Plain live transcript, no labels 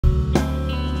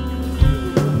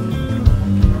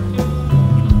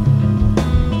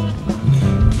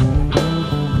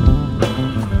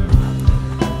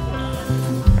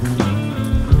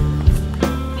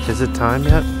Is it time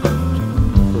yet?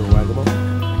 For Wagamama?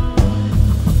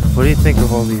 What do you think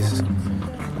of all these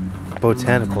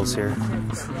botanicals here?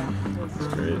 It's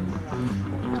great.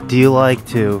 Do you like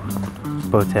to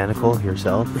botanical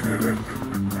yourself? It's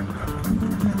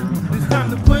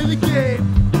time to play the game.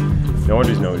 No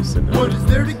wonder he's nobody's sitting there. What is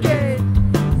there to gain?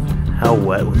 How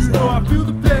wet was You know I that? feel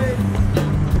the pain.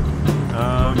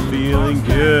 I'm feeling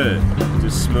good.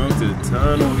 Just smoked a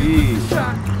ton of weed.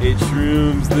 Ate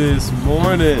shrooms this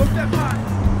morning. Smoke that pot.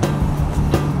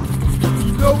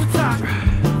 You know it's hot.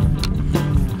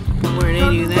 Where they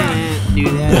do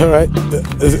that. All right.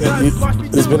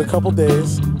 It's been a couple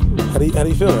days. How do you feel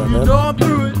right, You man? know I'm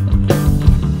through it.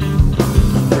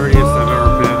 Dirtiest I've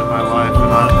ever been in my life,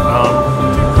 and I don't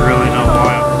really know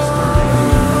why I'm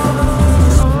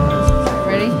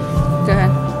Ready? Go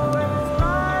ahead.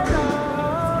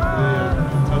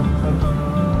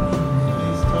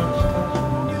 starting.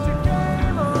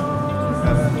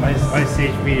 Ice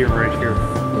Age meteor right here.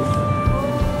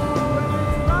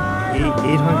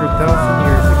 800,000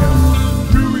 years ago.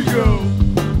 Here we go.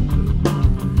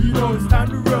 You know it's time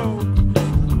to roll.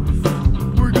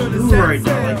 We're gonna Dude, set right now,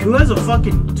 sail. like, who has a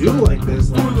fucking do like this?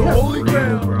 Like, For the yeah, holy for real,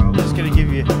 ground. bro. I'm just gonna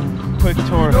give you a quick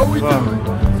tour You know we of, do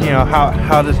it. you know,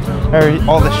 how this,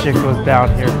 all this shit goes down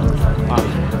here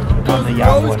on the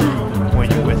yacht when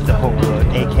you're with the Hoverload,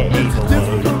 aka the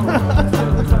load.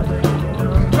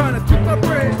 Trying to pick my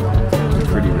brain.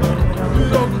 Pretty rad. You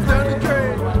know it's down the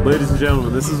drain. Ladies and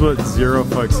gentlemen, this is what zero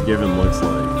fucks given looks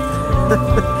like.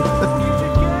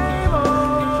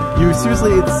 You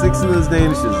seriously ate 6 of those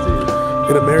Danishes, dude.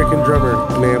 An American drummer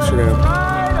in Amsterdam.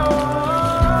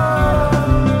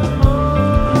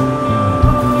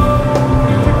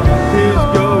 He's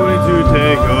going to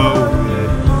take over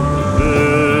this.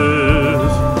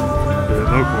 In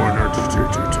the corner,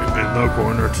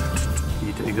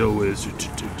 he takes over.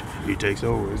 He takes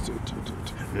over.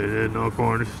 In the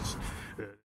corner.